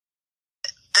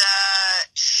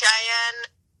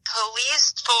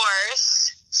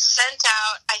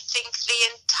think the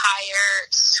entire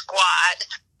squad.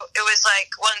 It was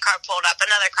like one car pulled up,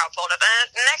 another car pulled up,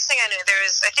 and the next thing I knew, there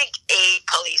was, I think, 8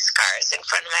 police cars in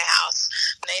front of my house.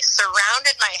 And they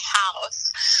surrounded my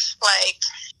house like,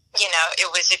 it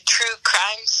was a true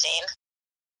crime scene.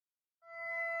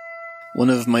 One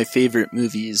of my favorite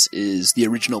movies is the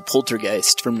original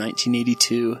Poltergeist from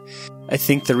 1982. I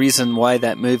think the reason why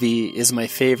that movie is my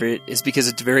favorite is because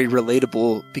it's very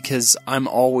relatable, because I'm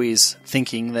always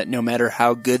thinking that no matter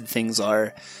how good things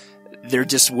are, they're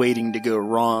just waiting to go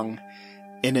wrong.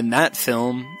 And in that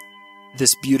film,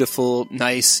 this beautiful,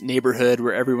 nice neighborhood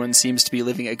where everyone seems to be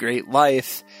living a great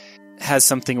life has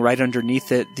something right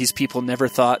underneath it these people never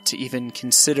thought to even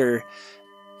consider.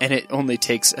 And it only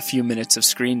takes a few minutes of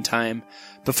screen time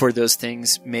before those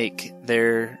things make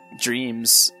their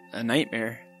dreams a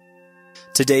nightmare.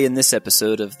 Today in this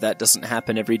episode of That Doesn't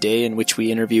Happen Every Day, in which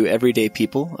we interview everyday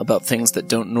people about things that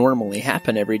don't normally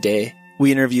happen every day,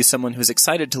 we interview someone who's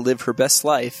excited to live her best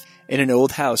life in an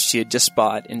old house she had just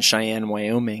bought in Cheyenne,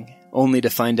 Wyoming, only to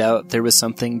find out there was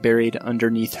something buried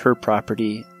underneath her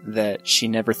property that she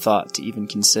never thought to even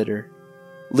consider.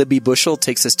 Libby Bushell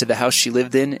takes us to the house she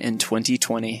lived in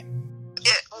 2020.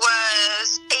 It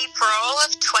was April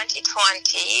of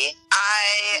 2020.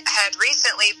 I had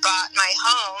recently bought my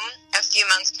home a few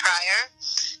months prior,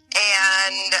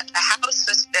 and the house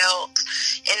was built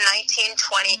in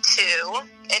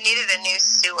 1922. It needed a new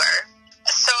sewer.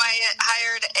 So I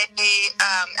hired a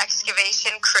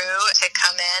excavation crew to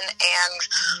come in and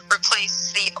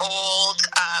replace the old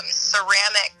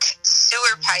ceramic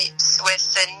sewer pipes with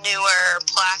the newer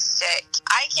plastic.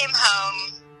 I came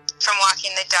home from walking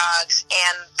the dogs,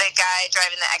 and the guy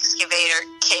driving the excavator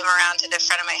came around to the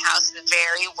front of my house with a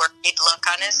very worried look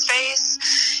on his face,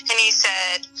 and he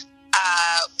said,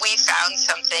 "We found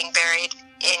something buried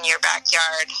in your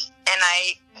backyard." And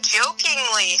I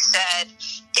jokingly said,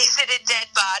 "Is it a dead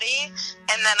body?"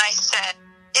 And then I said,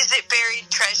 "Is it buried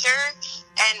treasure?"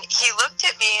 And he looked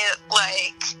at me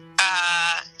like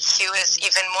he was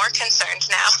even more concerned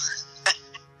now.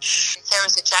 There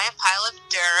was a giant pile of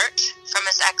dirt from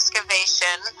his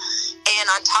excavation, and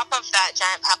on top of that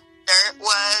giant pile of dirt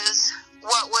was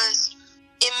what was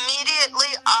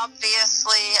immediately,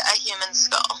 obviously, a human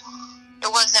skull.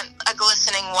 It wasn't a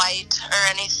glistening white or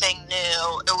anything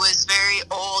new. It was very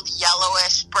old,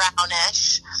 yellowish,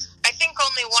 brownish. I think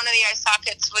only one of the eye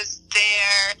sockets was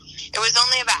there. It was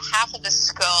only about half of the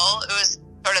skull. It was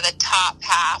sort of the top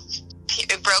half,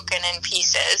 broken in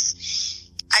pieces.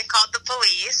 I called the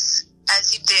police,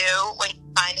 as you do when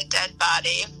you find a dead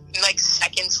body. Like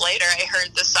seconds later, I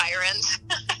heard the sirens.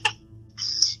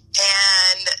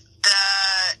 And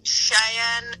the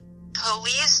Cheyenne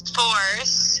police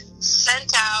force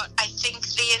sent out, I think,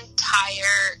 the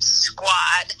entire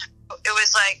squad. It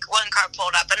was like one car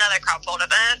pulled up, another car pulled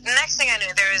up, and the next thing I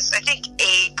knew, there was, I think,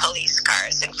 8 police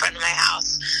cars in front of my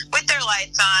house with their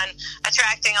lights on,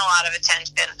 attracting a lot of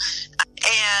attention.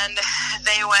 And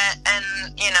they went and,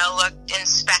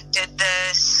 inspected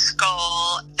the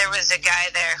skull. There was a guy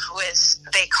there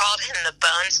they called him the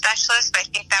bone specialist, but I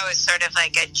think that was sort of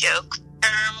like a joke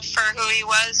term for who he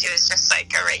was. He was just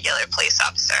like a regular police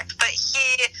officer. But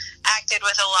he acted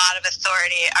with a lot of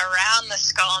authority around the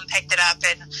skull and picked it up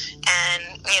and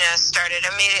started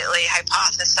immediately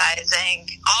hypothesizing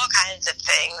all kinds of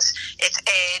things. Its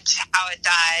age, how it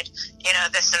died,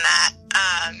 this and that.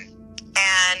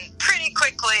 And pretty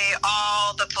quickly,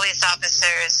 all the police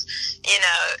officers,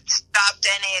 stopped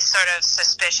any sort of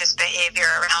suspicious behavior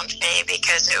around me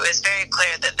because it was very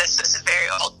clear that this was a very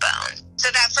old bone.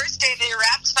 So that first day, they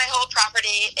wrapped my whole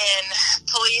property in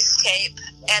police tape,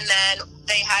 and then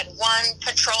they had one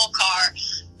patrol car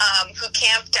who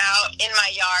camped out in my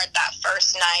yard that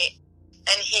first night.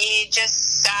 And he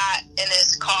just sat in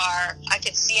his car. I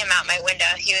could see him out my window.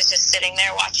 He was just sitting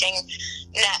there watching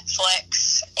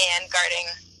Netflix and guarding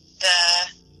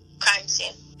the crime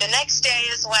scene. The next day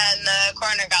is when the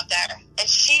coroner got there, and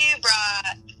she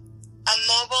brought a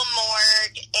mobile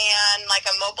morgue and like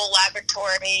a mobile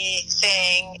laboratory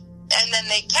thing, and then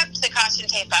they kept the caution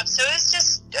tape up. So it was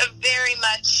just a very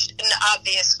much an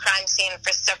obvious crime scene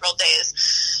for several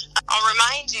days. I'll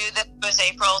remind you that it was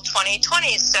April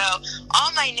 2020, so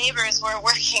all my neighbors were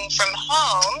working from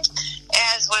home,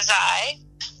 as was I.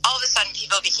 All of a sudden,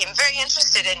 people became very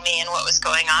interested in me and what was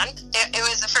going on. It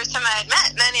was the first time I had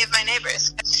met many of my neighbors,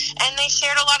 and they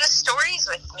shared a lot of stories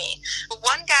with me.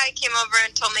 One guy came over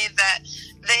and told me that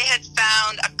they had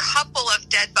found a couple of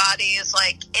dead bodies,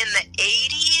 like, in the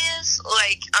 80s,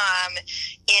 like,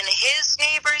 in his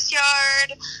neighbor's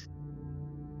yard.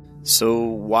 So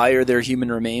why are there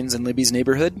human remains in Libby's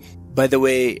neighborhood? By the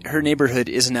way, her neighborhood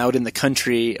isn't out in the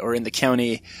country or in the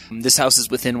county. This house is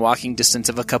within walking distance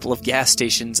of a couple of gas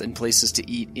stations and places to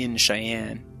eat in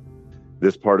Cheyenne.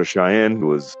 This part of Cheyenne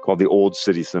was called the Old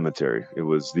City Cemetery. It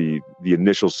was the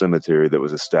initial cemetery that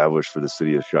was established for the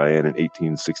city of Cheyenne in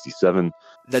 1867.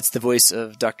 That's the voice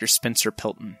of Dr. Spencer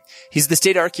Pelton. He's the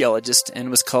state archaeologist and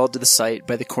was called to the site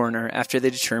by the coroner after they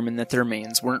determined that the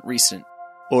remains weren't recent,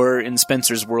 or in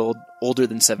Spencer's world, older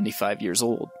than 75 years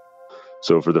old.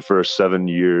 So for the first 7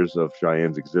 years of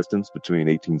Cheyenne's existence, between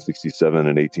 1867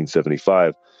 and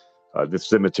 1875, this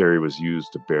cemetery was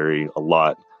used to bury a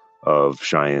lot of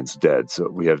Cheyenne's dead. So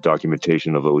we have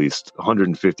documentation of at least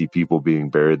 150 people being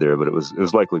buried there, but it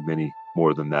was likely many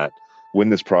more than that. When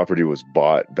this property was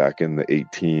bought back in the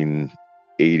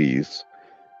 1880s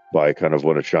by kind of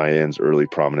one of Cheyenne's early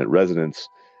prominent residents,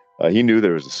 he knew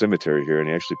there was a cemetery here, and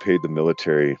he actually paid the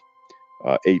military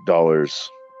 $8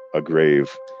 a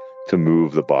grave to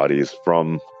move the bodies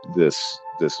from this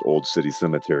old city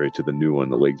cemetery to the new one,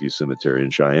 the Lakeview Cemetery in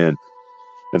Cheyenne.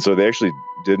 And so they actually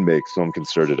did make some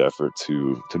concerted effort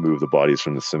to move the bodies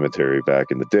from the cemetery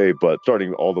back in the day. But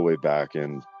starting all the way back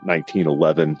in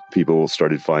 1911, people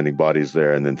started finding bodies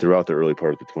there. And then throughout the early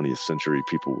part of the 20th century,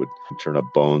 people would turn up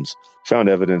bones. Found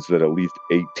evidence that at least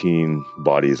 18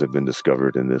 bodies have been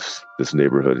discovered in this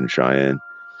neighborhood in Cheyenne.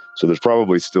 So there's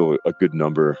probably still a good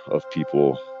number of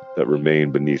people that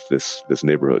remain beneath this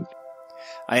neighborhood.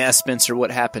 I asked Spencer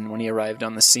what happened when he arrived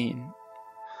on the scene.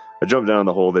 I jumped down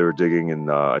the hole they were digging,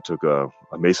 and I took a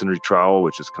masonry trowel,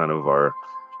 which is kind of our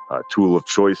tool of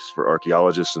choice for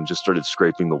archaeologists, and just started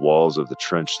scraping the walls of the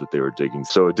trench that they were digging.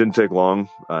 So it didn't take long.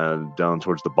 Down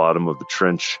towards the bottom of the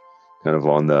trench, kind of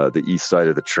on the east side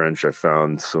of the trench, I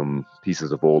found some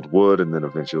pieces of old wood, and then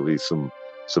eventually some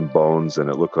bones,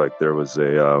 and it looked like there was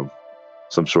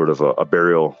some sort of a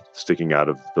burial sticking out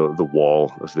of the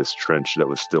wall of this trench that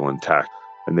was still intact.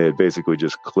 And they had basically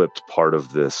just clipped part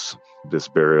of this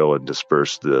burial and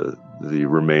dispersed the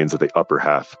remains of the upper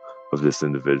half of this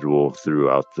individual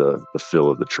throughout the fill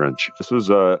of the trench. This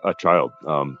was a child,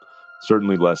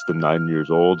 certainly less than 9 years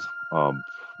old,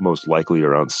 most likely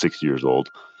around 6 years old.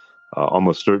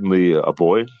 Almost certainly a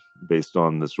boy, based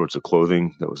on the sorts of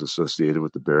clothing that was associated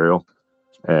with the burial.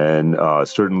 And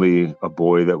certainly a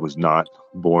boy that was not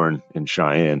born in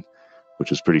Cheyenne,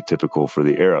 which is pretty typical for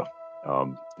the era.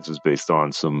 This is based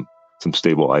on some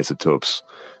stable isotopes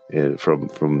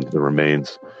from the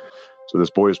remains. So this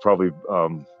boy is probably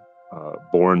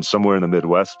born somewhere in the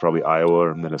Midwest, probably Iowa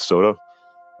or Minnesota,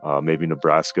 maybe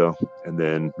Nebraska, and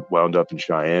then wound up in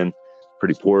Cheyenne.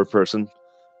 Pretty poor person,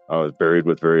 buried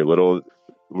with very little.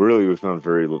 Really, we found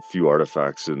very few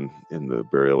artifacts in the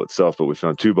burial itself, but we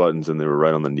found 2 buttons, and they were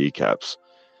right on the kneecaps.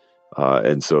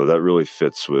 And so that really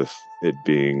fits with it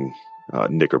being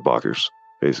knickerbockers,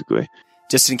 basically.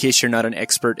 Just in case you're not an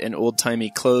expert in old-timey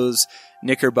clothes,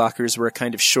 knickerbockers were a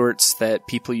kind of shorts that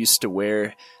people used to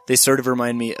wear. They sort of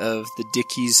remind me of the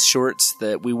Dickies shorts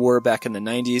that we wore back in the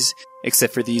 90s,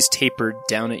 except for these tapered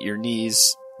down at your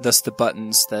knees, thus the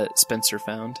buttons that Spencer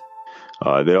found.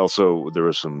 There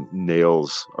were some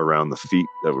nails around the feet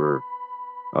that were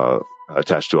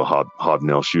attached to a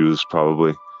hobnail shoes,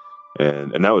 probably.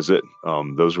 And that was it.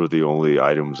 Those were the only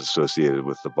items associated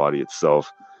with the body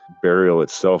itself. Burial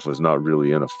itself was not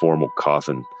really in a formal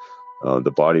coffin.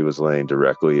 The body was laying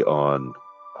directly on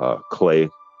clay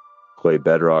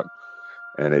bedrock,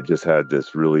 and it just had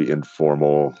this really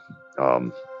informal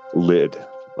lid,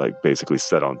 like basically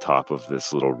set on top of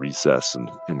this little recess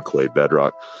in clay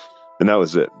bedrock. And that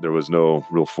was it. There was no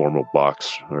real formal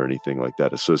box or anything like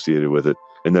that associated with it.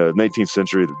 In the 19th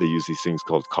century, they used these things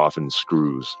called coffin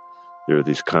screws. They're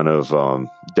these kind of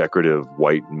decorative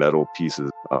white metal pieces.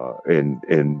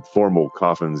 In formal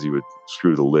coffins, you would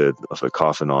screw the lid of the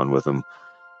coffin on with them.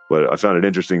 But I found it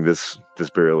interesting, this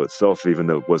burial itself, even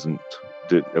though it wasn't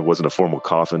a formal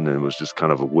coffin and it was just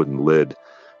kind of a wooden lid,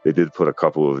 they did put a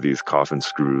couple of these coffin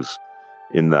screws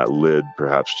in that lid,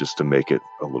 perhaps just to make it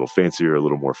a little fancier, a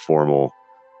little more formal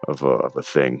of a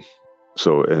thing.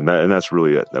 So, and that's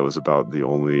really it. That was about the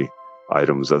only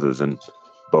items other than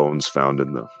bones found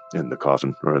in the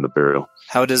coffin or in the burial.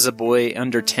 How does a boy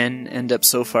under 10 end up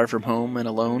so far from home and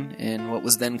alone in what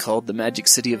was then called the Magic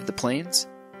City of the Plains?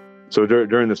 So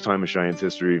during this time of Cheyenne's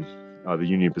history, the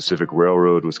Union Pacific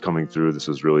Railroad was coming through. This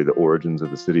was really the origins of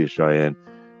the city of Cheyenne.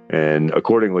 And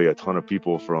accordingly, a ton of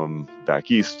people from back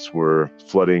east were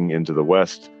flooding into the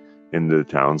west, into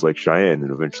towns like Cheyenne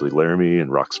and eventually Laramie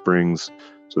and Rock Springs.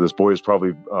 So this boy is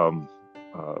probably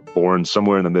born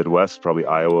somewhere in the Midwest, probably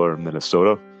Iowa or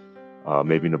Minnesota,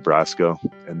 maybe Nebraska,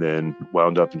 and then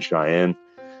wound up in Cheyenne.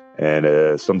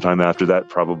 And sometime after that,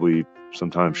 probably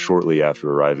sometime shortly after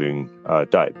arriving,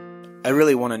 died. I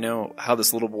really want to know how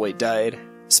this little boy died.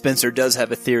 Spencer does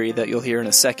have a theory that you'll hear in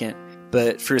a second,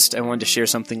 but first I wanted to share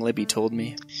something Libby told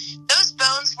me. Those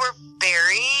bones were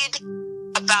buried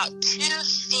about 2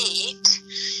 feet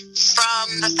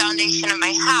from the foundation of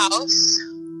my house,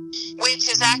 which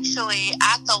is actually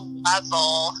at the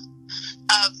level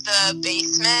of the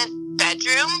basement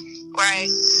bedroom where I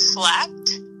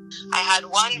slept. I had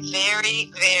one very,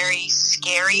 very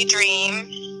scary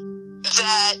dream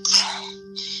that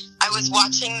I was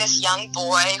watching this young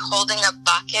boy holding a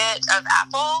bucket of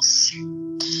apples,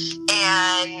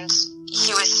 and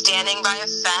he was standing by a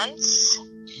fence,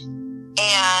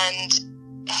 and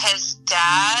his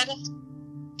dad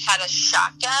had a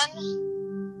shotgun,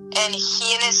 and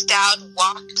he and his dad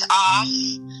walked off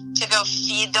to go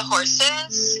feed the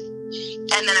horses,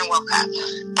 and then I woke up,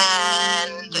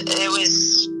 and it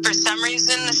was, for some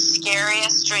reason, the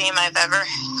scariest dream I've ever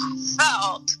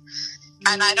felt,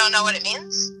 and I don't know what it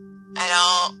means. I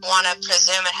don't want to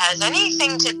presume it has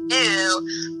anything to do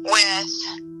with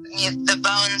the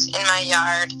bones in my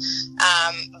yard,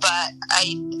 but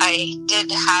I did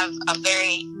have a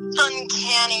very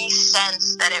uncanny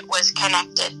sense that it was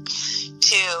connected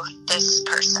to this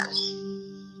person.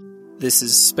 This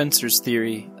is Spencer's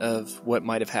theory of what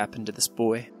might have happened to this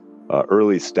boy.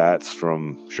 Early stats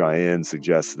from Cheyenne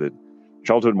suggest that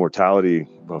childhood mortality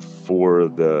before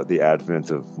the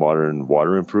advent of modern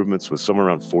water improvements was somewhere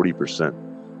around 40%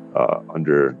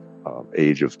 under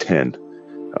age of 10.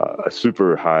 A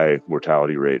super high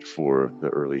mortality rate for the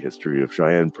early history of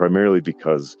Cheyenne, primarily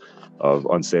because of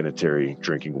unsanitary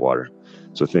drinking water.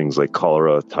 So things like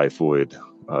cholera, typhoid,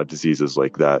 diseases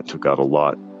like that took out a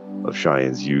lot of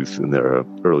Cheyenne's youth in their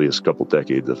earliest couple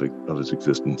decades of its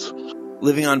existence.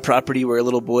 Living on property where a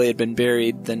little boy had been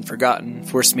buried, then forgotten,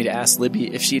 forced me to ask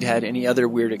Libby if she'd had any other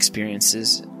weird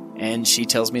experiences, and she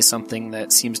tells me something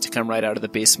that seems to come right out of the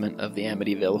basement of the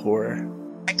Amityville Horror.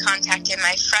 I contacted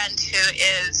my friend who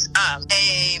is a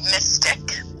mystic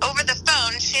over the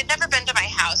phone. She had never been to my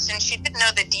house, and she didn't know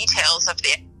the details of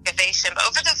the excavation, but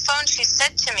over the phone she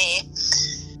said to me,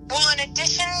 well, in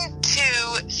addition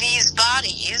to these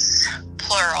bodies,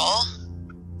 plural,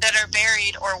 that are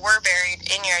buried or were buried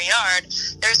in your yard,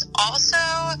 there's also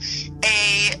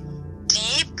a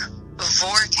deep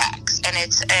vortex, and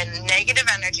it's a negative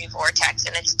energy vortex,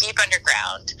 and it's deep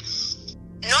underground.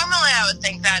 Normally I would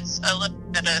think that's a little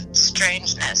bit of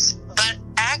strangeness, but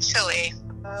actually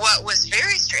what was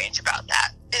very strange about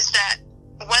that is that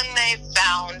when they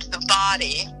found the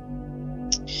body,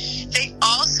 they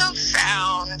also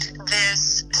found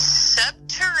this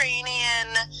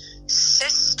subterranean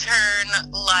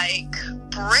cistern-like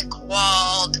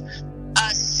brick-walled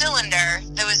cylinder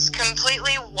that was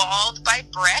completely walled by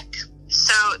brick.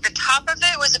 So the top of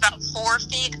it was about 4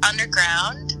 feet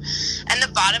underground, and the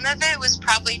bottom of it was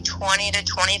probably 20 to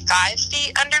 25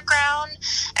 feet underground,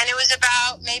 and it was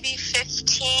about maybe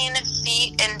 15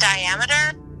 feet in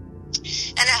diameter,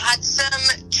 and it had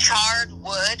some charred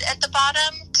wood at the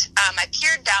bottom. I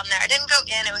peered down there. I didn't go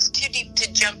in. It was too deep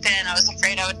to jump in. I was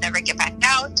afraid I would never get back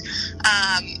out.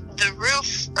 The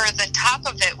roof, or the top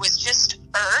of it, was just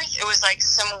earth. It was like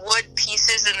some wood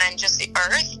pieces and then just the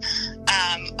earth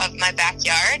of my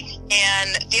backyard.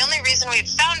 And the only reason we had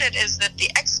found it is that the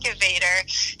excavator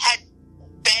had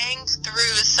banged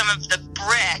through some of the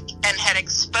brick and had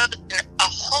exposed a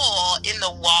hole in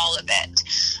the wall of it.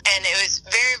 And it was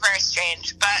very, very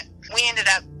strange. But we ended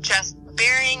up just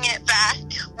burying it back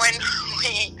when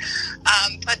we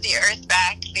put the earth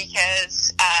back,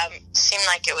 because it seemed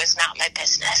like it was not my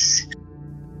business.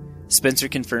 Spencer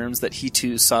confirms that he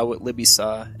too saw what Libby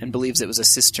saw and believes it was a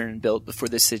cistern built before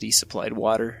the city supplied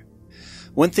water.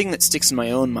 One thing that sticks in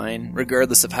my own mind,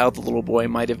 regardless of how the little boy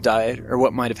might have died or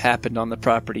what might have happened on the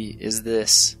property, is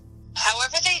this.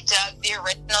 However they dug the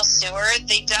original sewer,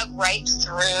 they dug right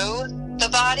through the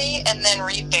body and then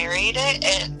reburied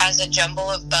it as a jumble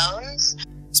of bones.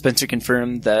 Spencer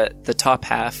confirmed that the top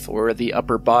half, or the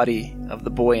upper body, of the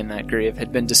boy in that grave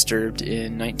had been disturbed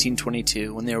in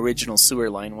 1922 when the original sewer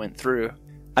line went through.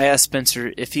 I asked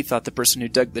Spencer if he thought the person who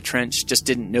dug the trench just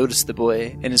didn't notice the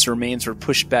boy and his remains were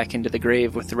pushed back into the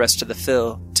grave with the rest of the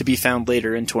fill to be found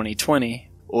later in 2020,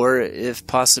 or if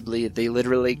possibly they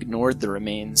literally ignored the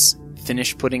remains,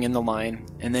 finished putting in the line,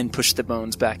 and then pushed the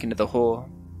bones back into the hole.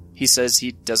 He says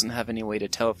he doesn't have any way to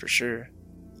tell for sure.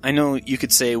 I know you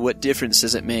could say, what difference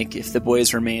does it make if the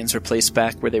boy's remains are placed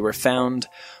back where they were found,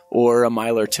 or a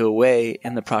mile or two away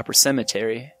in the proper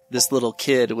cemetery? this little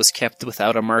kid was kept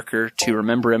without a marker to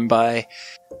remember him by,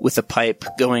 with a pipe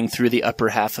going through the upper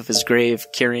half of his grave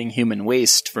carrying human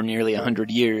waste for nearly 100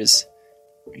 years.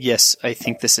 Yes, I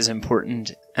think this is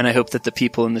important, and I hope that the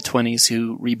people in the 20s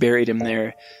who reburied him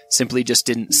there simply just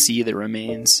didn't see the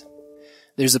remains.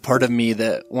 There's a part of me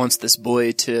that wants this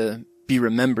boy to be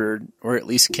remembered, or at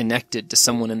least connected to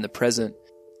someone in the present.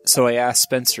 So I asked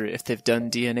Spencer if they've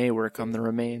done DNA work on the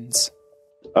remains.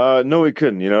 No, we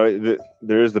couldn't.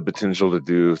 There is the potential to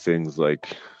do things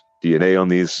like DNA on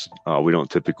these. We don't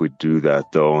typically do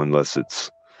that, though, unless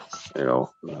it's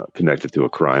connected to a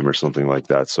crime or something like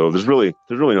that. So there's really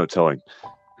no telling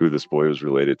who this boy was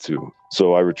related to.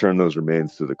 So I returned those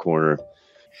remains to the coroner.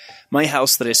 My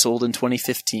house that I sold in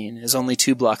 2015 is only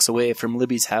 2 blocks away from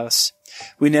Libby's house.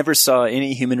 We never saw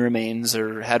any human remains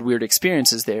or had weird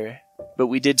experiences there, but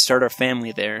we did start our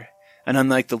family there. And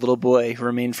unlike the little boy who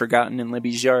remained forgotten in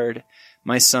Libby's yard,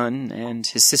 my son and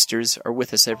his sisters are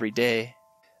with us every day.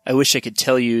 I wish I could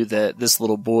tell you that this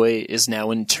little boy is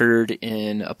now interred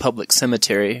in a public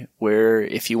cemetery where,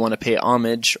 if you want to pay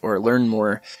homage or learn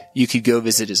more, you could go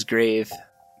visit his grave.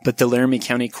 But the Laramie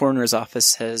County Coroner's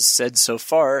Office has said so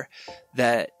far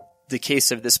that the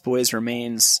case of this boy's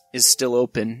remains is still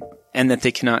open and that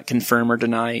they cannot confirm or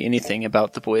deny anything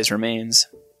about the boy's remains.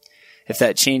 If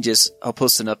that changes, I'll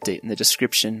post an update in the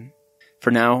description.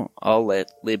 For now, I'll let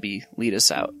Libby lead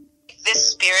us out.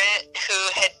 This spirit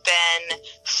who had been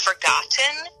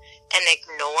forgotten and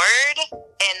ignored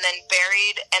and then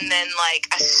buried, and then like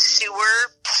a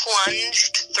sewer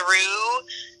plunged through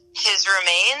his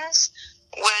remains,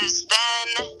 was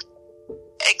then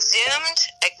exhumed,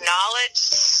 acknowledged,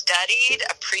 studied,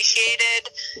 appreciated,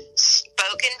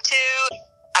 spoken to.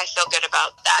 I feel good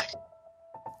about that.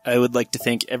 I would like to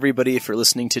thank everybody for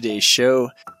listening to today's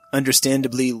show.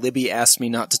 Understandably, Libby asked me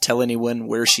not to tell anyone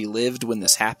where she lived when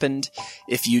this happened.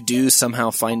 If you do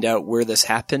somehow find out where this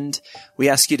happened, we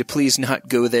ask you to please not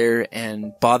go there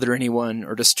and bother anyone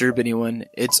or disturb anyone.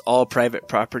 It's all private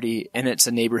property, and it's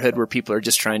a neighborhood where people are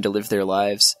just trying to live their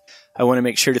lives. I want to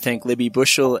make sure to thank Libby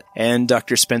Bushell and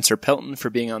Dr. Spencer Pelton for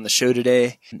being on the show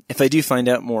today. If I do find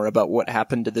out more about what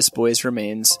happened to this boy's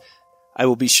remains, I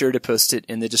will be sure to post it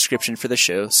in the description for the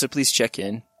show, so please check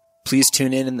in. Please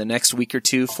tune in the next week or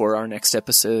two for our next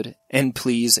episode, and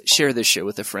please share this show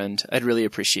with a friend. I'd really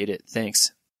appreciate it.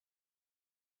 Thanks.